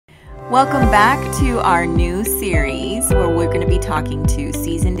Welcome back to our new series where we're going to be talking to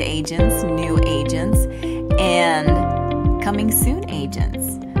seasoned agents, new agents, and coming soon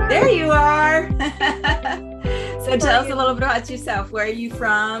agents. There you are. So tell us a little bit about yourself. Where are you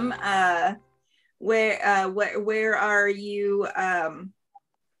from? Where are you?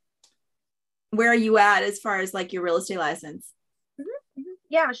 Where are you at as far as like your real estate license?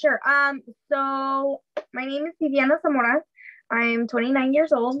 Yeah, sure. So my name is Viviana Zamora. I'm 29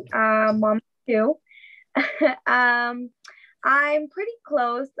 years old, mom of two. I'm pretty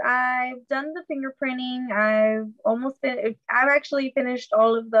close. I've done the fingerprinting. I've actually finished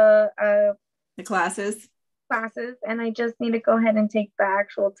all of the classes, and I just need to go ahead and take the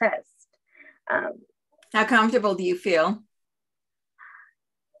actual test. How comfortable do you feel?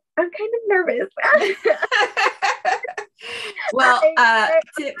 I'm kind of nervous. Well, I'm a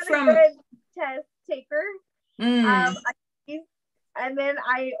good test taker. And then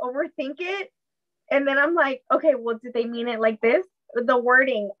I overthink it. And then I'm like, okay, well, did they mean it like this? The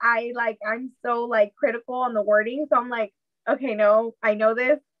wording, I'm so like critical on the wording. So I'm like, okay, no, I know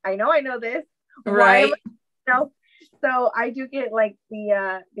this. I know this. Right. So I do get like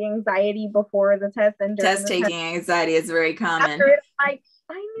the anxiety before the test and during test taking anxiety is very common. After, like,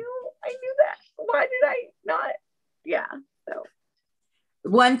 I knew that. Why did I not? Yeah. So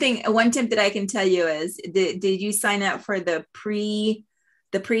one tip that I can tell you is, did you sign up for the pre-test?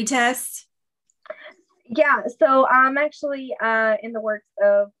 Yeah, so I'm actually in the works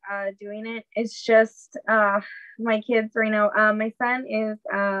of doing it. It's just my kids right now. My son is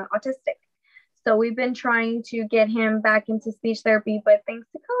autistic, so we've been trying to get him back into speech therapy, but thanks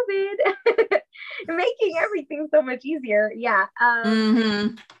to COVID, making everything so much easier. Yeah,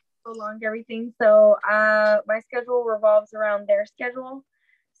 prolonged everything. So my schedule revolves around their schedule.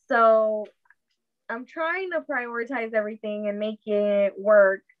 So I'm trying to prioritize everything and make it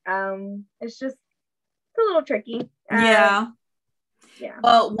work. It's a little tricky. Yeah.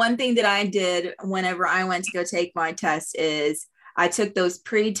 Well, one thing that I did whenever I went to go take my test is I took those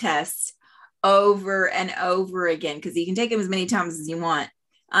pre-tests over and over again, because you can take them as many times as you want.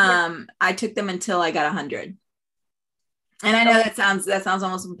 I took them until I got 100. And I know that sounds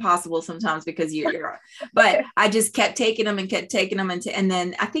almost impossible sometimes because you're but I just kept taking them and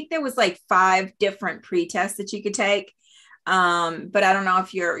then I think there was like 5 different pre-tests that you could take. But I don't know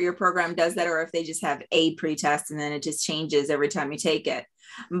if your program does that or if they just have a pre-test and then it just changes every time you take it.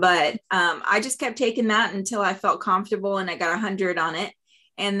 But I just kept taking that until I felt comfortable and I got 100 on it.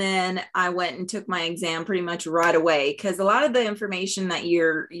 And then I went and took my exam pretty much right away, because a lot of the information that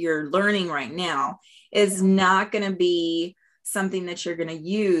you're learning right now is not going to be something that you're going to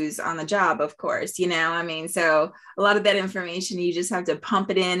use on the job, of course, so a lot of that information, you just have to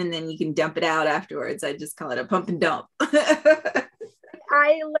pump it in and then you can dump it out afterwards. I just call it a pump and dump. I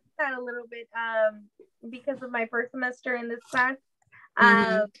like that a little bit because of my first semester in this class.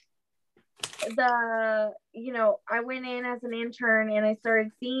 I went in as an intern and I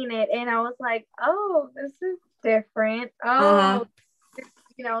started seeing it and I was like, oh, this is different. So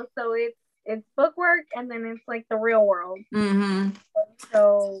it's book work and then it's like the real world.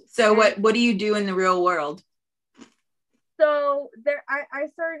 So what do you do in the real world? So I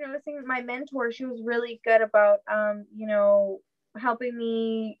started noticing my mentor, she was really good about helping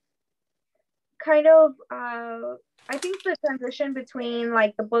me kind of I think the transition between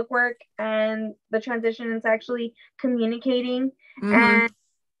like the book work and the transition is actually communicating and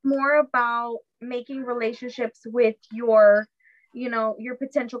more about making relationships with your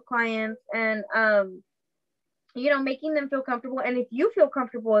potential clients and making them feel comfortable, and if you feel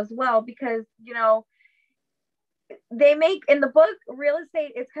comfortable as well, because they make in the book real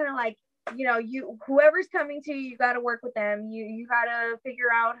estate, it's kind of like whoever's coming to you, you got to work with them, you got to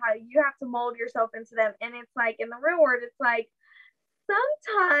figure out how you have to mold yourself into them. And it's like in the real world, it's like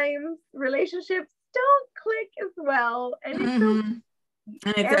sometimes relationships don't click as well, and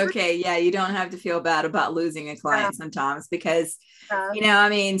it's okay. Yeah, you don't have to feel bad about losing a client sometimes, because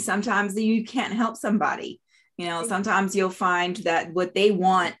sometimes you can't help somebody. Sometimes you'll find that what they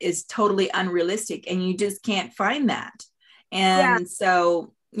want is totally unrealistic and you just can't find that. And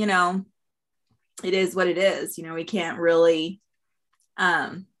so it is what it is. We can't really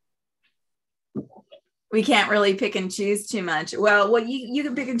pick and choose too much. Well, you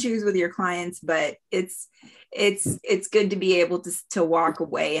can pick and choose with your clients, but it's good to be able to walk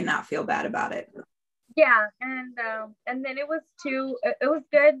away and not feel bad about it. Yeah, and then it was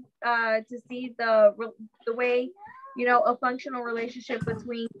good to see the way a functional relationship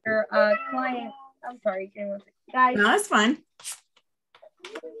between your client. I'm sorry, guys. No, that's fine.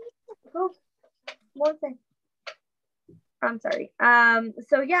 Oh, one thing. I'm sorry.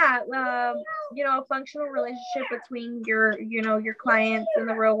 So yeah, a functional relationship between your clients in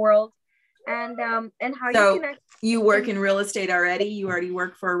the real world, and how you connect. You work in real estate already? You already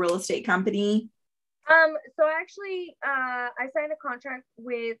work for a real estate company? So actually, I signed a contract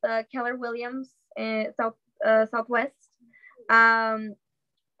with Keller Williams in Southwest.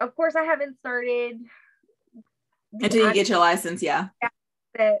 Of course, I haven't started until you get your license. Yeah.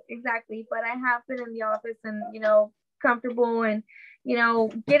 Exactly. But I have been in the office and, comfortable and,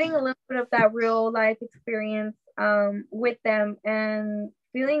 getting a little bit of that real life experience with them and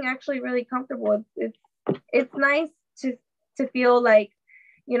feeling actually really comfortable. It's nice to feel like,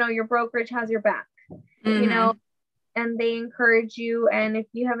 your brokerage has your back, and they encourage you. And if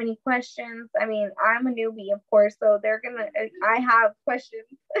you have any questions, I mean, I'm a newbie, of course, so I have questions.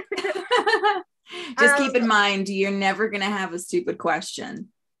 Just keep in mind, you're never going to have a stupid question.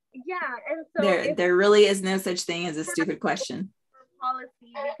 Yeah. And so there really is no such thing as a stupid question.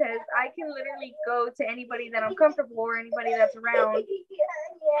 Policy, because I can literally go to anybody that I'm comfortable or anybody that's around,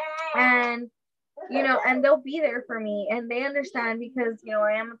 and and they'll be there for me, and they understand because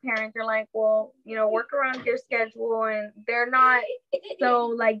I am a parent. They're like, well, work around your schedule, and they're not so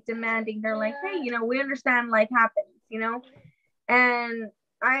like demanding. They're like, hey, we understand life happens, and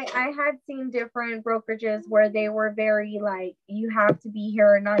I had seen different brokerages where they were very like, you have to be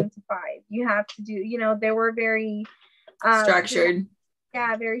here 9 to 5. You have to do, they were very structured.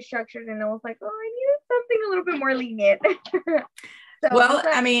 Yeah, very structured. And I was like, oh, I needed something a little bit more lenient. Well,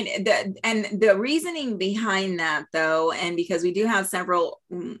 I mean, the reasoning behind that, though, and because we do have several,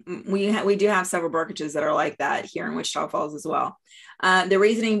 we do have several brokerages that are like that here in Wichita Falls as well. The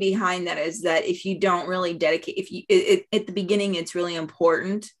reasoning behind that is that if you don't really dedicate, at the beginning, it's really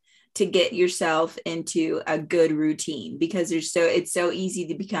important to get yourself into a good routine, because it's so easy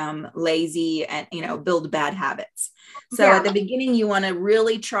to become lazy and build bad habits. So at the beginning, you want to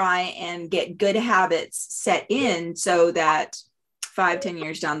really try and get good habits set in so that 5-10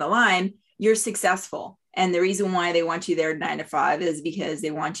 years down the line, you're successful. And the reason why they want you there 9 to 5 is because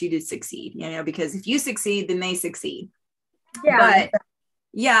they want you to succeed, because if you succeed, then they succeed. Yeah.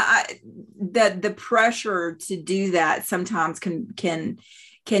 But the pressure to do that sometimes can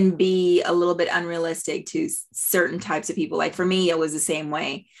be a little bit unrealistic to certain types of people. Like for me, it was the same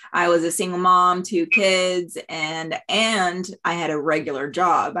way. I was a single mom, 2 kids, and I had a regular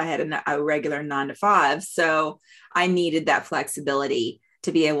job. I had a regular 9 to 5. So I needed that flexibility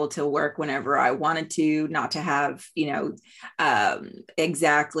to be able to work whenever I wanted to, not to have,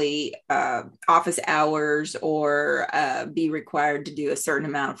 exactly office hours or be required to do a certain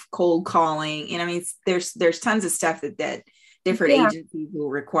amount of cold calling. And I mean, there's tons of stuff that different agencies will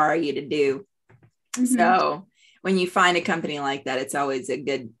require you to do. Mm-hmm. So when you find a company like that, it's always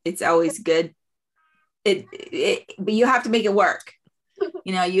good. But you have to make it work.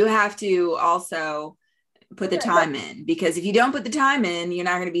 You have to also put the time in, because if you don't put the time in, you're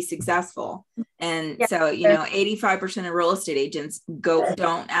not going to be successful. And so, 85% of real estate agents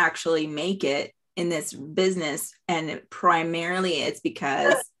don't actually make it in this business. And primarily it's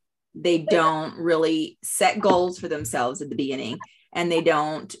because they don't really set goals for themselves at the beginning, and they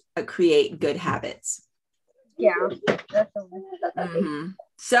don't create good habits. Yeah. Definitely. Mm-hmm.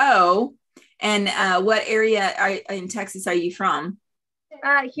 So, and what area in Texas are you from?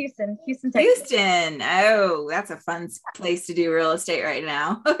 Houston, Texas. Houston. Oh, that's a fun place to do real estate right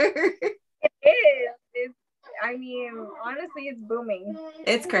now. It is. Honestly, it's booming.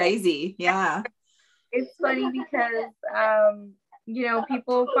 It's crazy. Yeah. It's funny because,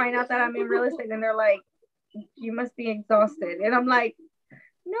 people find out that I'm in real estate and they're like, you must be exhausted. And I'm like,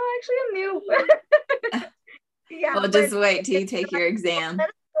 no, actually I'm new. Yeah. Well, just wait till you take your exam.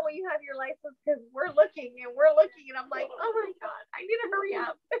 When you have your license, because we're looking and I'm like, oh my God, I need to hurry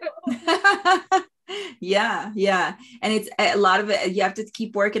up. Yeah. And it's a lot of it, you have to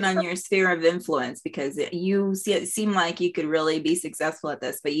keep working on your sphere of influence, because it seem like you could really be successful at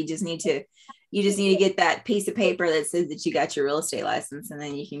this, but you just need to get that piece of paper that says that you got your real estate license, and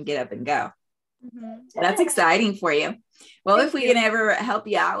then you can get up and go. Mm-hmm. That's exciting for you. Well, if we can ever help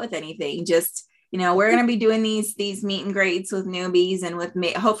you out with anything, just we're going to be doing these meet and greets with newbies, and with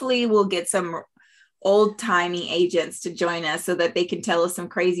me, hopefully we'll get some old timey agents to join us so that they can tell us some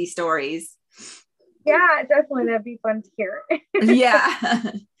crazy stories. Yeah, definitely. That'd be fun to hear.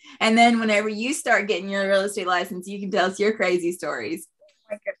 Yeah. And then whenever you start getting your real estate license, you can tell us your crazy stories.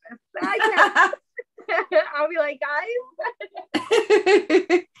 Oh my goodness. I'll be like, guys.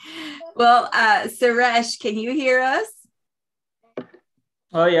 Well, Suresh, can you hear us?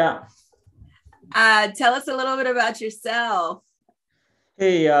 Oh, yeah. Tell us a little bit about yourself.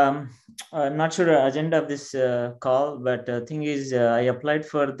 Hey, I'm not sure the agenda of this call, but the thing is, I applied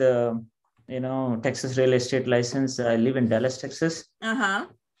for the, Texas real estate license. I live in Dallas, Texas. Uh-huh.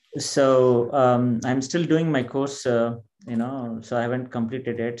 So I'm still doing my course, so I haven't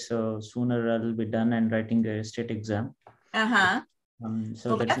completed it. So sooner I'll be done and writing a state exam. Uh-huh.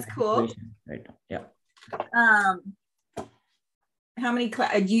 So well, that's cool. Right. Yeah. How many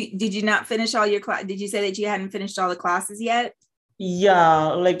did you not finish all your class? Did you say that you hadn't finished all the classes yet? Yeah,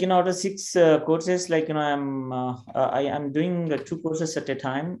 like out of 6 courses, I'm doing 2 courses at a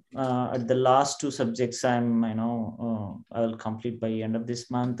time. At the last 2 subjects, I'll complete by end of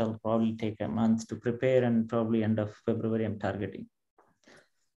this month. I'll probably take a month to prepare, and probably end of February I'm targeting.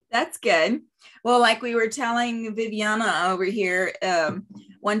 That's good. Well, like we were telling Viviana over here,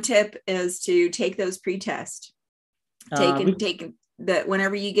 one tip is to take those pre-tests. Take that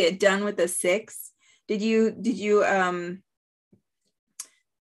whenever you get done with the 6.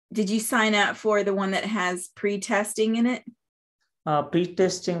 Did you sign up for the one that has pre-testing in it?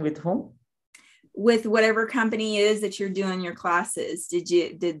 Pre-testing with whom? With whatever company it is that you're doing your classes.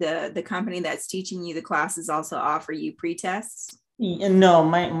 Did the company that's teaching you the classes also offer you pre-tests? No,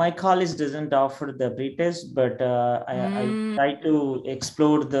 my college doesn't offer the pre-test, but I try to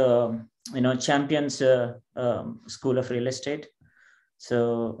explore the Champions School of Real Estate.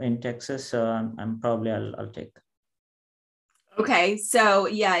 So in Texas, I'll take. Okay, so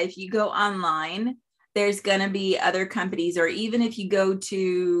yeah, if you go online, there's gonna be other companies, or even if you go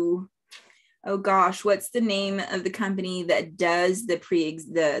to, oh gosh, what's the name of the company that does the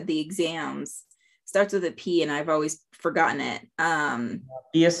exams? Starts with a P, and I've always forgotten it.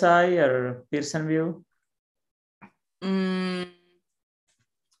 PSI or Pearson VUE?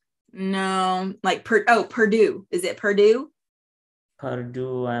 No, like Purdue. Is it Purdue?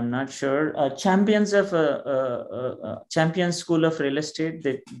 Purdue, I'm not sure. Champions School of Real Estate,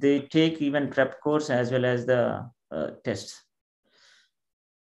 they take even prep course as well as the tests.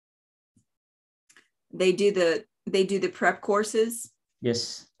 They do the prep courses?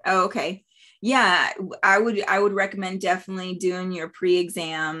 Yes. Oh, okay. Yeah, I would recommend definitely doing your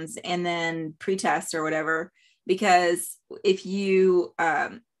pre-exams and then pre-test or whatever, because if you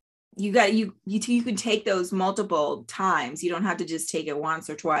you can take those multiple times. You don't have to just take it once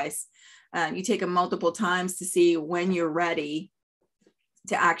or twice. You take it multiple times to see when you're ready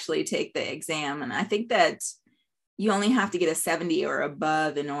to actually take the exam. And I think that you only have to get a 70 or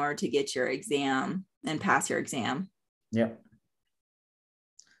above in order to get your exam and pass your exam. Yeah.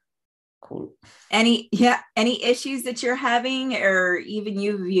 Cool. Any issues that you're having, or even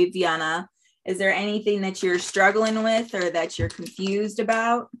you, Viviana, is there anything that you're struggling with or that you're confused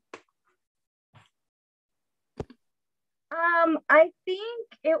about? I think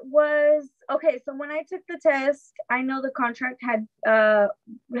it was okay. So when I took the test, I know the contract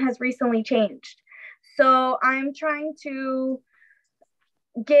has recently changed. So I'm trying to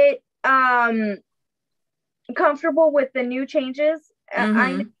get comfortable with the new changes.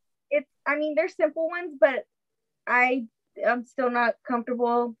 Mm-hmm. They're simple ones, but I'm still not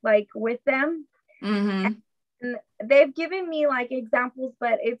comfortable with them. Mm-hmm. And they've given me examples,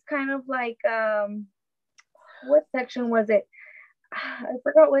 but it's kind of what section was it? I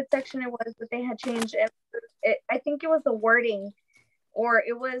forgot what section it was, but they had changed it. I think it was the wording, or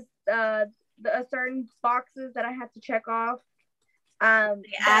it was the certain boxes that I had to check off.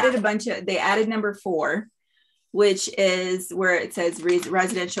 They added number 4, which is where it says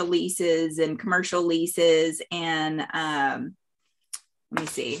residential leases and commercial leases. And let me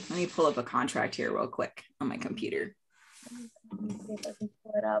see. Let me pull up a contract here real quick on my computer. Let me see if I can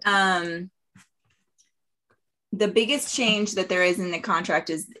pull it up. The biggest change that there is in the contract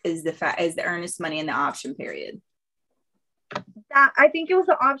is the earnest money in the option period. That I think it was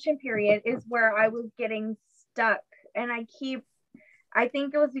the option period is where I was getting stuck, and I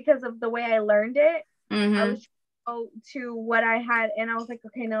think it was because of the way I learned it. Mm-hmm. I was to what I had, and I was like,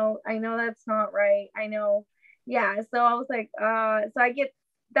 okay, no, I know that's not right. I know, yeah. So I was like,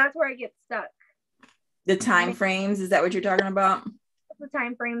 that's where I get stuck. The time frames, is that what you're talking about? The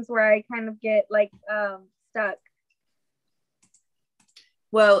time frames where I kind of get stuck.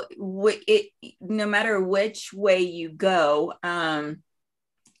 Well, no matter which way you go, hang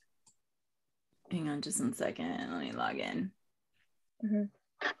on just one second. Let me log in. Mm-hmm.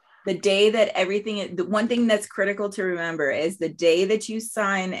 The day that the one thing that's critical to remember is the day that you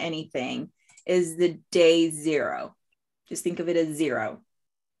sign anything is the day 0. Just think of it as 0.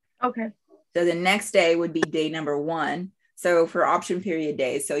 Okay. So the next day would be day number 1. So for option period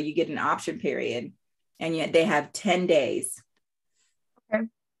days, so you get an option period, and yet they have 10 days. Okay.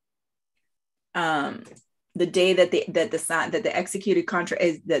 the day that the executed contract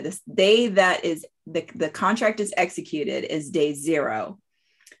is, the day that is the contract is executed is day 0.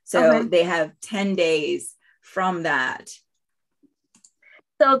 So they have 10 days from that.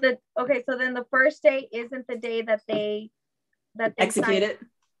 So so then the first day isn't the day that they execute it.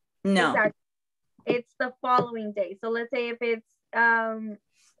 No, exactly. It's the following day. So let's say if it's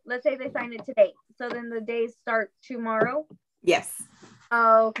let's say they sign it today, so then the days start tomorrow. Yes.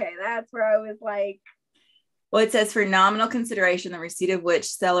 Okay, that's where I was like, well, it says for nominal consideration, the receipt of which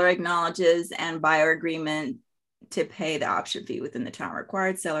seller acknowledges and buyer agreement to pay the option fee within the time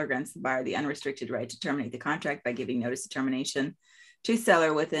required, seller grants the buyer the unrestricted right to terminate the contract by giving notice of termination to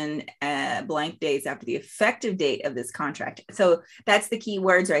seller within blank days after the effective date of this contract. So that's the key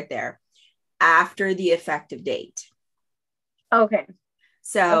words right there. After the effective date. Okay.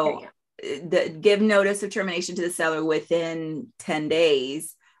 So give notice of termination to the seller within 10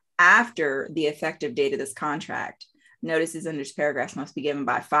 days after the effective date of this contract. Notices under this paragraph must be given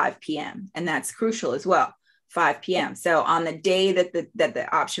by 5 p.m. And that's crucial as well, 5 p.m. So on the day that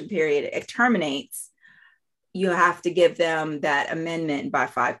the option period terminates, you have to give them that amendment by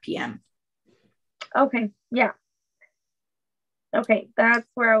 5 p.m. Okay. Yeah. Okay. That's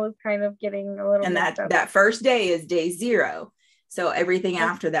where I was kind of getting a little. And that first day is day 0. So everything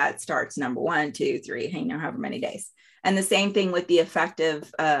after that starts number 1, 2, 3, however many days. And the same thing with the effective,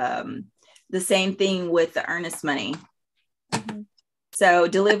 the same thing with the earnest money. Mm-hmm. So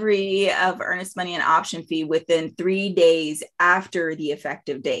delivery of earnest money and option fee within 3 days after the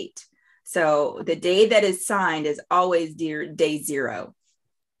effective date. So the day that is signed is always day 0.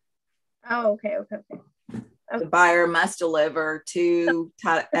 Oh, okay. The buyer must deliver to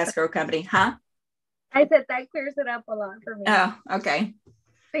escrow company. Huh? I said that clears it up a lot for me. Oh, okay.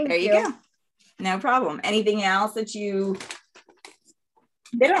 Thank you. There you go. No problem. Anything else that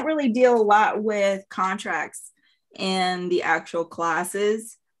they don't really deal a lot with contracts in the actual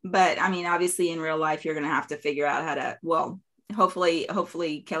classes, but I mean, obviously in real life, you're going to have to figure out how to, well,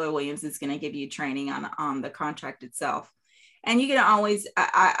 hopefully Keller Williams is going to give you training on the contract itself. And you can always,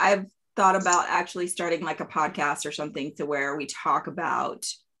 I've thought about actually starting like a podcast or something to where we talk about,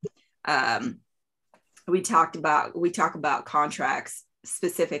 we talk about contracts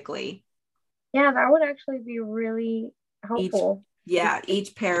specifically. Yeah, that would actually be really helpful.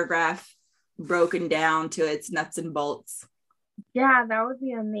 Each paragraph broken down to its nuts and bolts. Yeah, that would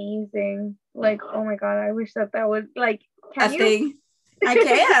be amazing. Like, oh my God, I wish that would like, can you? Thing. I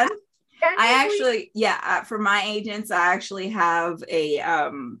can. I actually, for my agents, I actually have a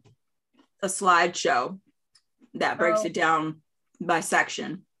slideshow that breaks it down by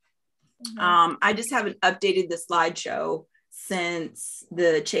section. Mm-hmm. I just haven't updated the slideshow since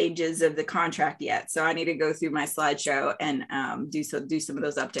the changes of the contract yet. So I need to go through my slideshow and do some of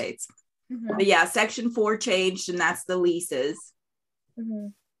those updates. Mm-hmm. But section 4 changed, and that's the leases. Mm-hmm.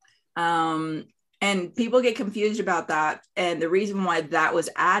 And people get confused about that. And the reason why that was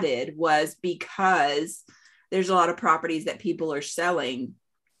added was because there's a lot of properties that people are selling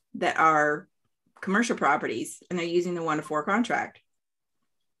that are commercial properties, and they're using the 1-to-4 contract.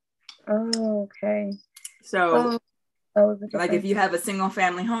 Oh, okay. So like if you have a single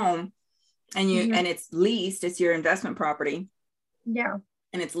family home and and it's leased, it's your investment property. Yeah.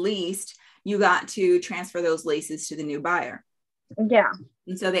 And it's leased, you got to transfer those leases to the new buyer. Yeah.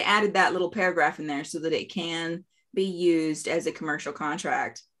 And so they added that little paragraph in there so that it can be used as a commercial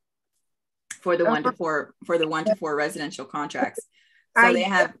contract for the 1-to-4 residential contracts. So they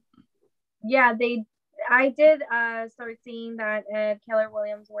have. Yeah, I did start seeing that at Keller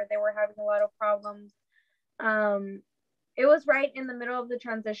Williams where they were having a lot of problems. It was right in the middle of the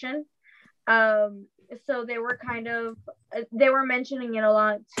transition. So they were they were mentioning it a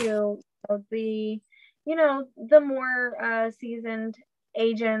lot to the more seasoned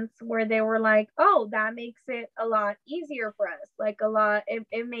agents, where they were like, oh, that makes it a lot easier for us. Like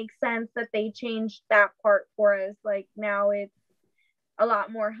it makes sense that they changed that part for us. Like now it's a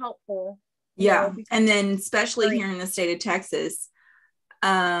lot more helpful. Yeah. And then especially here in the state of Texas,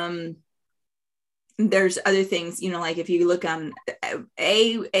 there's other things, like if you look on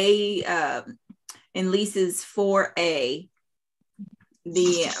in leases 4A,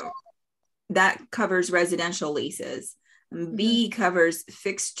 that covers residential leases. Mm-hmm. B covers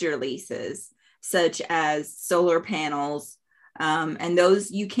fixture leases, such as solar panels. And those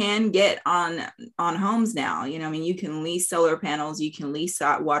you can get on homes now. You can lease solar panels, you can lease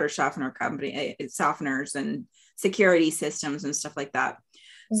water softener company softeners and security systems and stuff like that.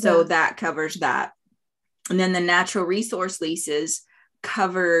 Mm-hmm. So that covers that. And then the natural resource leases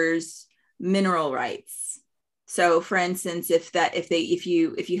covers mineral rights. So for instance, if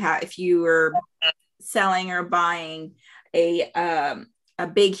you were selling or buying a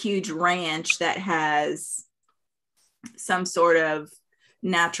big, huge ranch that has some sort of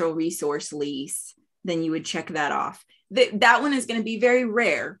natural resource lease, then you would check that off. That one is going to be very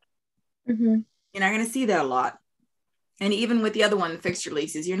rare. Mm-hmm. You're not going to see that a lot. And even with the other one, the fixture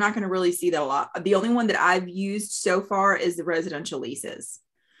leases, you're not going to really see that a lot. The only one that I've used so far is the residential leases.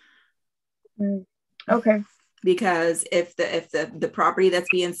 Okay. Because if the property that's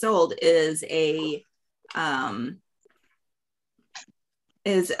being sold is a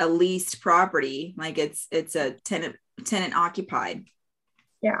leased property, like it's a tenant occupied,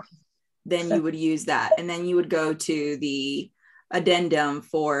 yeah, then you would use that, and then you would go to the addendum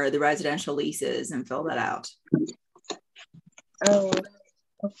for the residential leases and fill that out. Oh,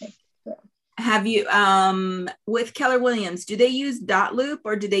 okay. Yeah. Have you with Keller Williams, do they use dotloop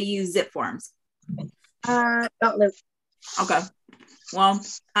or do they use zip forms? dotloop. Okay. Well,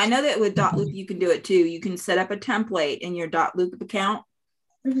 I know that with dotloop you can do it too. You can set up a template in your dotloop account,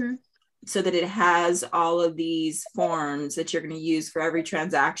 mm-hmm. so that it has all of these forms that you're going to use for every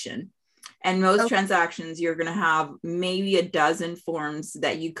transaction. And most transactions, you're going to have maybe a dozen forms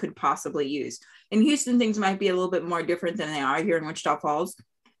that you could possibly use. In Houston, things might be a little bit more different than they are here in Wichita Falls.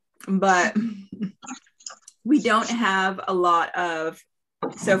 But we don't have a lot of,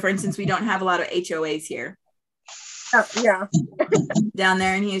 so for instance, we don't have a lot of HOAs here. Yeah. Down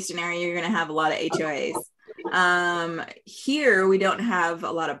there in Houston area, you're going to have a lot of HOAs. Here, we don't have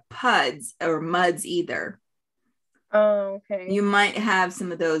a lot of PUDs or MUDs either. Oh, okay. You might have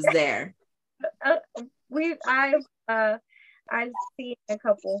some of those there. I've seen a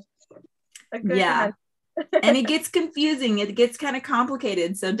couple. Yeah. And it gets confusing. It gets kind of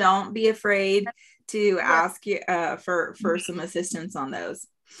complicated. So don't be afraid to ask you for some assistance on those.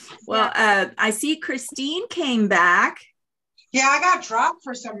 Well, I see Christine came back. Yeah, I got dropped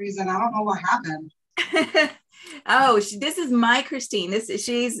for some reason. I don't know what happened. Oh, this is my Christine.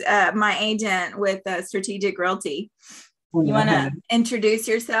 She's my agent with Strategic Realty. You want to introduce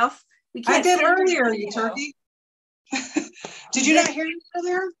yourself? I did earlier, you turkey. Did you not hear me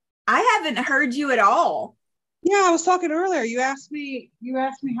earlier? I haven't heard you at all. Yeah, I was talking earlier. You asked me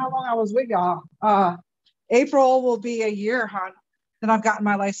how long I was with y'all. April will be a year, hon, that I've gotten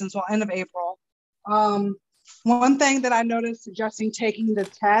my license. Well, end of April. One thing that I noticed suggesting taking the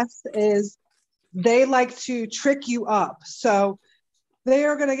test is they like to trick you up. So they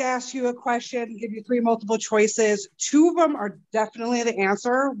are going to ask you a question, give you 3 multiple choices. 2 of them are definitely the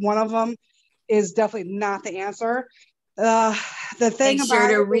answer. One of them is definitely not the answer. The thing Make sure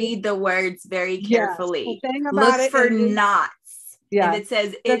to read the words very carefully. Yes, the thing about Look for nots. Yeah. If it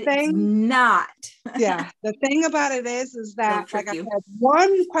says it's not. Yeah. The thing about it is that, like I said,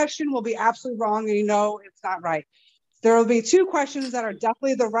 one question will be absolutely wrong and you know it's not right. There will be 2 questions that are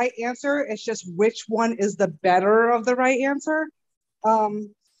definitely the right answer. It's just which one is the better of the right answer.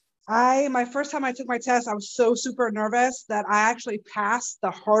 My first time I took my test, I was so super nervous that I actually passed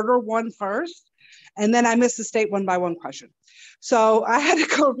the harder one first. And then I missed the state one by 1 question. So I had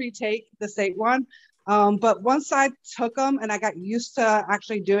to go retake the state one. But once I took them and I got used to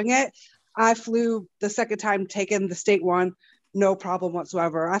actually doing it, I flew the second time taking the state one, no problem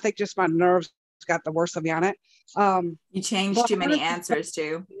whatsoever. I think just my nerves got the worst of me on it. You changed too many answers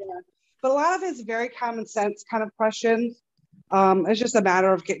too. Yeah. But a lot of it's very common sense kind of questions. It's just a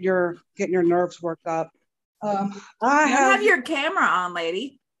matter of getting your nerves worked up. I have your camera on,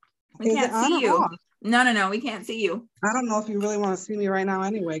 lady. We can't see you. No, we can't see you. I don't know if you really want to see me right now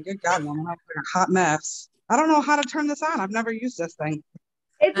anyway. Good God, woman, I'm like a hot mess. I don't know how to turn this on. I've never used this thing.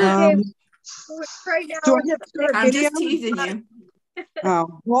 It's okay. Right now, do I hit start I'm video? Just teasing you.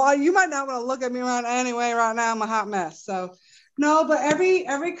 Oh, well, you might not want to look at me right anyway. Right now, I'm a hot mess. So, no, but every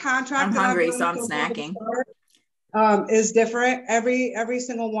contract I'm hungry, so I'm snacking. Is different. Every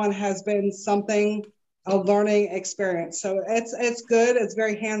single one has been something, a learning experience. So it's good. It's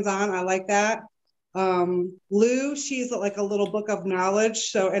very hands-on. I like that. Lou, she's like a little book of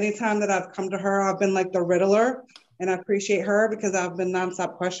knowledge. So anytime that I've come to her, I've been like the riddler, and I appreciate her because I've been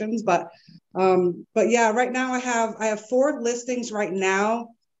nonstop questions. But yeah, right now I have 4 listings right now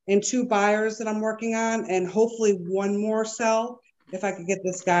and 2 buyers that I'm working on, and hopefully 1 more sell if I could get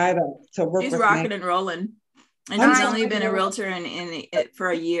this guy to work with me. She's rocking and rolling. And she's only been a realtor in it for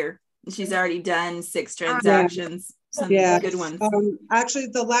a year. She's already done 6 transactions. Some good ones. Actually,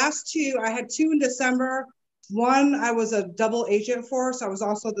 the last 2, I had 2 in December. 1 I was a double agent for, so I was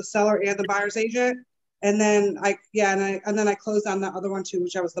also the seller and the buyer's agent. And then I closed on the other one too,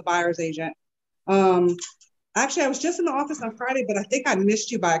 which I was the buyer's agent. Actually, I was just in the office on Friday, but I think I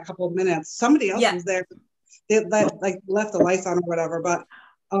missed you by a couple of minutes. Somebody else was there. They left the lights on or whatever. But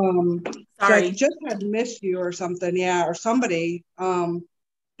Sorry. So I just had missed you or something, yeah, or somebody.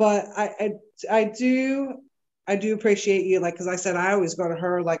 But I do appreciate you, like, because I said I always go to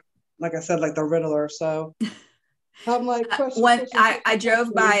her, like I said, like the Riddler. So I'm like, when I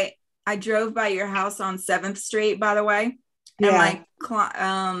drove by your house on 7th Street, by the way, yeah.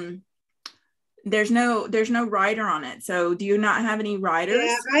 And there's no rider on it. So do you not have any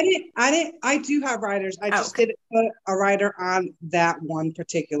riders? Yeah, I do have riders. I just didn't put a rider on that one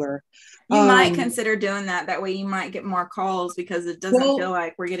particular. You might consider doing that. That way you might get more calls, because it doesn't feel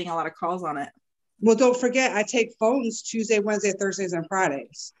like we're getting a lot of calls on it. Well, don't forget, I take phones Tuesday, Wednesday, Thursdays, and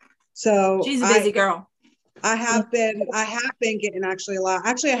Fridays. So she's a busy girl. I have been getting actually a lot.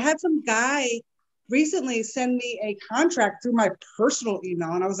 Actually, I had some guy recently send me a contract through my personal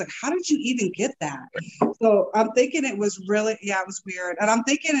email, and I was like, how did you even get that? So I'm thinking it was really, it was weird. And I'm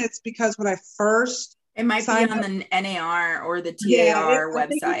thinking it's because when I first it might be on the NAR or the TAR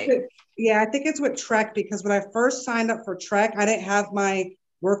website. I think it's with Trek, because when I first signed up for Trek, I didn't have my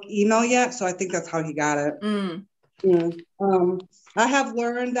work email yet. So I think that's how he got it. I have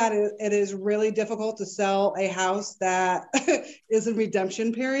learned that it is really difficult to sell a house that is in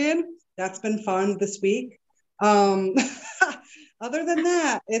redemption period. That's been fun this week. Other than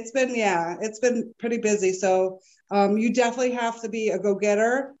that, it's been pretty busy. So you definitely have to be a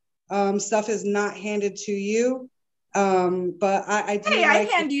go-getter. Stuff is not handed to you. But I do. Hey, I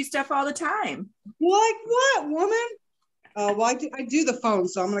hand you stuff all the time. Like what, woman? Well, I do the phone,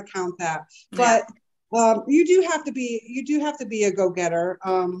 so I'm going to count that. But you do have to be a go-getter.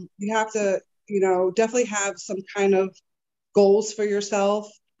 You have to, definitely have some kind of goals for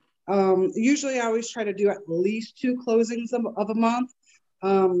yourself. Usually I always try to do at least 2 closings of a month.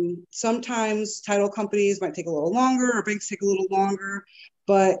 Sometimes title companies might take a little longer, or banks take a little longer,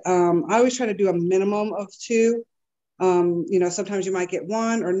 but I always try to do a minimum of 2. Sometimes you might get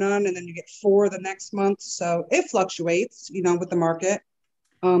 1 or none, and then you get 4 the next month. So it fluctuates, with the market,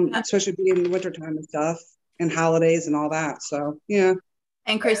 especially being in the wintertime and stuff, and holidays and all that. So, yeah.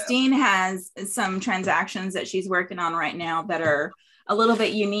 And Christine has some transactions that she's working on right now that are a little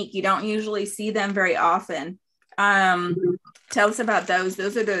bit unique. You don't usually see them very often. Tell us about those.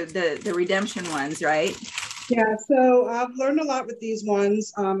 Those are the redemption ones, right? Yeah, so I've learned a lot with these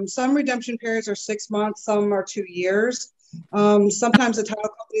ones. Some redemption periods are 6 months, some are 2 years. Sometimes the title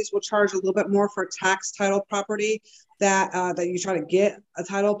companies will charge a little bit more for tax title property that you try to get a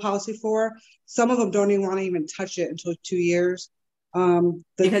title policy for. Some of them don't even want to even touch it until 2 years.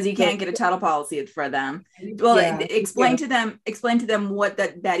 Because you can't get a title policy for them. Well, explain to them what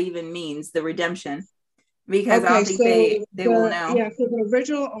that even means, the redemption. Because I don't think they will know. Yeah, so the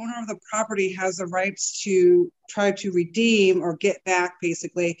original owner of the property has the rights to try to redeem or get back,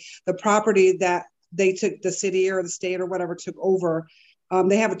 basically, the property that they took, the city or the state or whatever took over.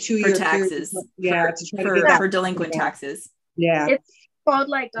 They have a 2-year for taxes. Period, to try to get that for delinquent taxes. Yeah, it's called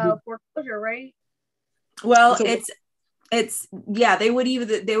like a foreclosure, right? Well, it's they would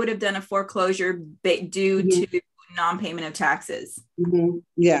have done a foreclosure due to non-payment of taxes.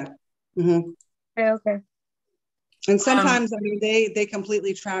 Yeah. Okay. And sometimes they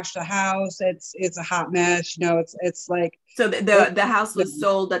completely trash the house. It's a hot mess. It's like, so the house was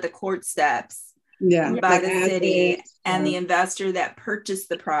sold at the court steps by the city, and the investor that purchased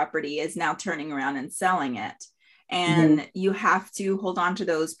the property is now turning around and selling it. And you have to hold on to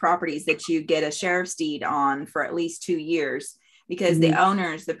those properties that you get a sheriff's deed on for at least 2 years, because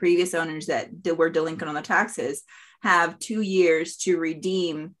the previous owners that were delinquent on the taxes have 2 years to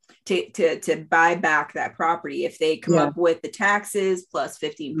redeem, to buy back that property. If they come up with the taxes plus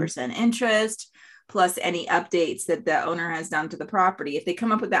 15% interest, plus any updates that the owner has done to the property, if they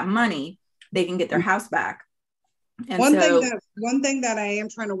come up with that money, they can get their house back. And one thing that I am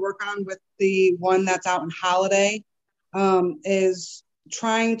trying to work on with the one that's out in Holiday is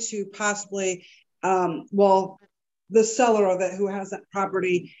trying to possibly, the seller of it who has that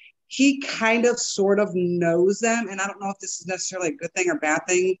property, he kind of sort of knows them. And I don't know if this is necessarily a good thing or bad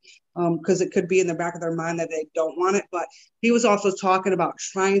thing, because it could be in the back of their mind that they don't want it. But he was also talking about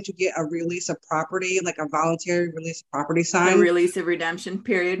trying to get a release of property, like a voluntary release of property sign. A release of redemption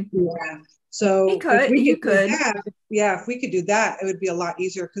period. Yeah. So you could. If we could do that, it would be a lot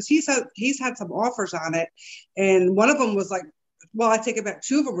easier, because he's had some offers on it. And one of them was like, well, I take it back.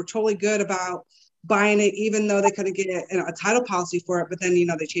 2 of them were totally good about buying it, even though they couldn't get a title policy for it. But then,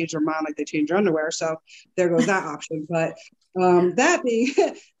 they changed their mind, like they changed their underwear. So there goes that option. But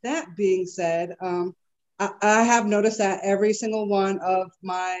that being said, I have noticed that every single one of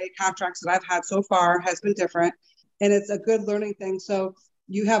my contracts that I've had so far has been different, and it's a good learning thing. So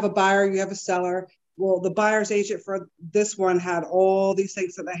you have a buyer, you have a seller. the buyer's agent for this one had all these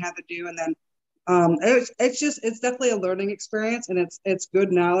things that they had to do. And then it's definitely a learning experience, and it's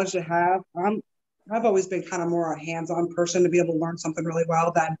good knowledge to have. I've always been kind of more a hands-on person to be able to learn something really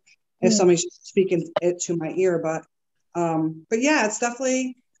well than if somebody's speaking it to my ear. But yeah, it's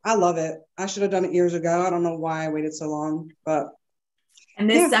definitely, I love it. I should have done it years ago. I don't know why I waited so long, but. And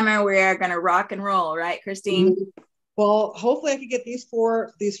this summer we are going to rock and roll, right, Christine? Well, hopefully I could get these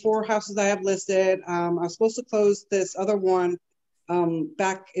four houses I have listed. I was supposed to close this other one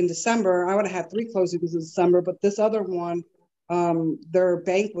back in December. I would have had 3 closings in December, but this other one, their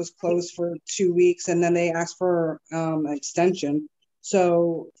bank was closed for 2 weeks, and then they asked for an extension.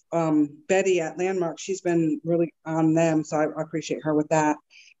 So Betty at Landmark, she's been really on them, so I appreciate her with that.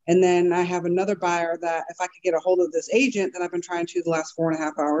 And then I have another buyer that if I could get a hold of this agent that I've been trying to the last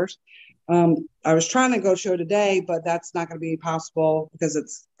 4.5 hours. I was trying to go show today, but that's not going to be possible because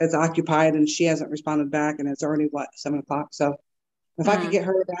it's occupied and she hasn't responded back, and it's already 7 o'clock. So if I could get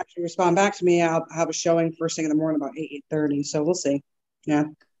her to actually respond back to me, I'll have a showing first thing in the morning about 8:30. So we'll see. Yeah.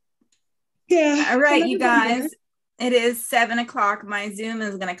 All right, you guys. It is 7 o'clock. My Zoom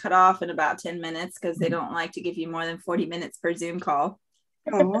is going to cut off in about 10 minutes because they don't like to give you more than 40 minutes per Zoom call.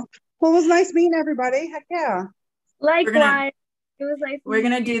 Oh, well, it was nice meeting everybody. Heck yeah. Likewise. It was nice. We're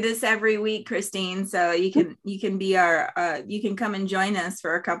going to do this every week, Christine. So you can be our, you can come and join us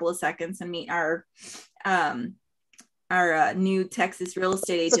for a couple of seconds and meet our new Texas real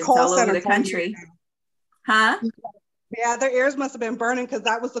estate agents all over the country. Huh? Yeah, their ears must have been burning because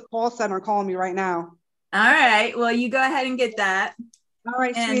that was the call center calling me right now. All right. Well, you go ahead and get that. All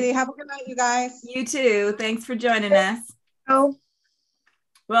right, sweetie. Have a good night, you guys. You too. Thanks for joining us. Oh.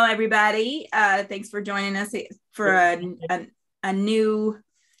 Well, everybody, thanks for joining us for a new,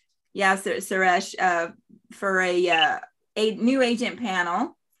 Suresh, for a new agent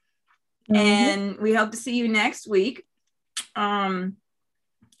panel. And we hope to see you next week. And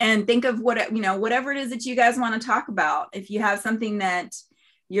think of whatever it is that you guys want to talk about. If you have something that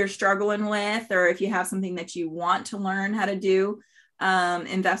you're struggling with, or if you have something that you want to learn how to do,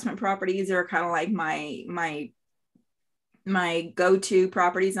 investment properties are kind of like my go-to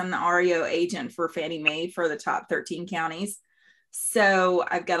properties. I'm the REO agent for Fannie Mae for the top 13 counties. So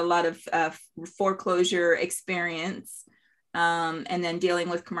I've got a lot of foreclosure experience, and then dealing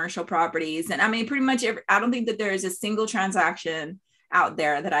with commercial properties. And I mean, pretty much I don't think that there is a single transaction out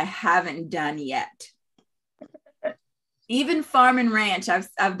there that I haven't done yet. Even farm and ranch,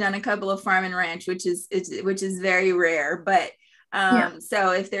 I've done a couple of farm and ranch, which is very rare. But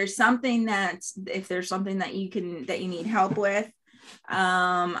so if there's something that you need help with,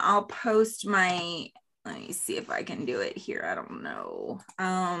 I'll post my. Let me see if I can do it here. I don't know.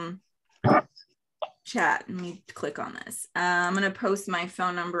 Chat. Let me click on this. I'm going to post my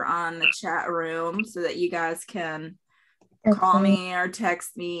phone number on the chat room so that you guys can call me or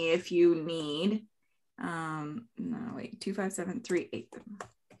text me if you need. No, wait, 257-38.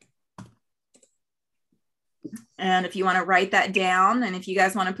 And if you want to write that down, and if you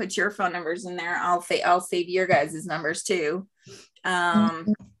guys want to put your phone numbers in there, I'll save your guys' numbers too.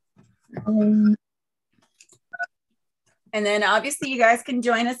 And then obviously you guys can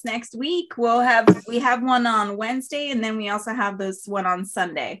join us next week. We have one on Wednesday, and then we also have this one on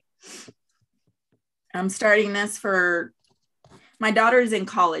Sunday. I'm starting this for my daughter's in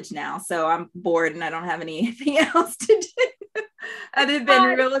college now, so I'm bored and I don't have anything else to do other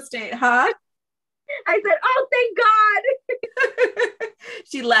than real estate, huh? I said, oh, thank God.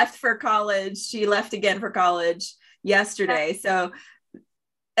 She left for college. She left again for college yesterday. So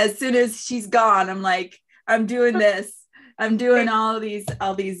as soon as she's gone, I'm like, I'm doing this. I'm doing all these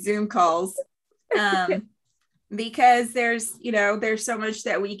Zoom calls, because there's so much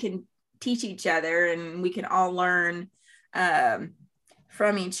that we can teach each other, and we can all learn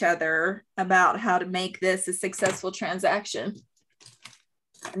from each other about how to make this a successful transaction,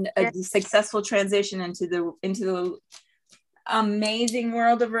 a successful transition into the amazing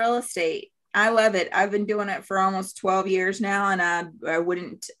world of real estate. I love it. I've been doing it for almost 12 years now, and I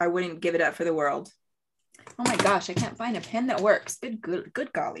wouldn't give it up for the world. Oh my gosh, I can't find a pen that works.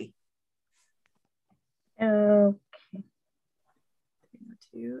 Good golly. Okay.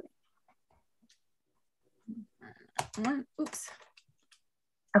 2, 1. Oops.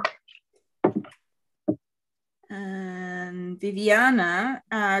 Okay. And Viviana,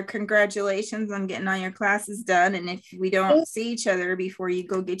 congratulations on getting all your classes done. And if we don't see each other before you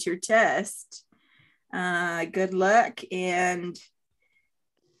go get your test, good luck. And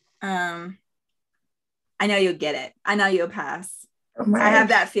I know you'll get it. I know you'll pass. Oh, I have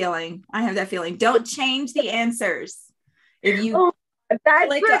that feeling. Don't change the answers. If you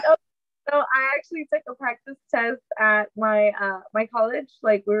So I actually took a practice test at my my college.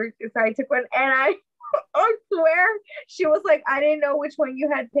 Like so I took one, and I swear she was like, I didn't know which one you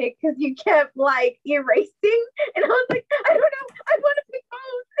had picked because you kept like erasing, and I was like, I don't know, I want to pick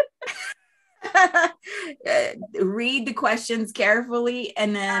both. Read the questions carefully,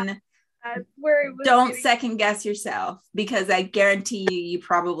 and then that's where it was don't second guess yourself, because I guarantee you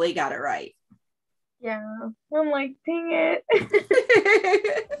probably got it right. Yeah, I'm like, dang it.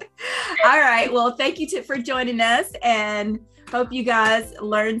 All right, well, thank you for joining us, and hope you guys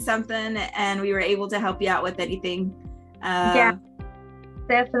learned something and we were able to help you out with anything. Yeah,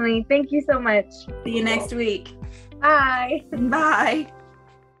 definitely. Thank you so much. See you next week. Bye. Bye.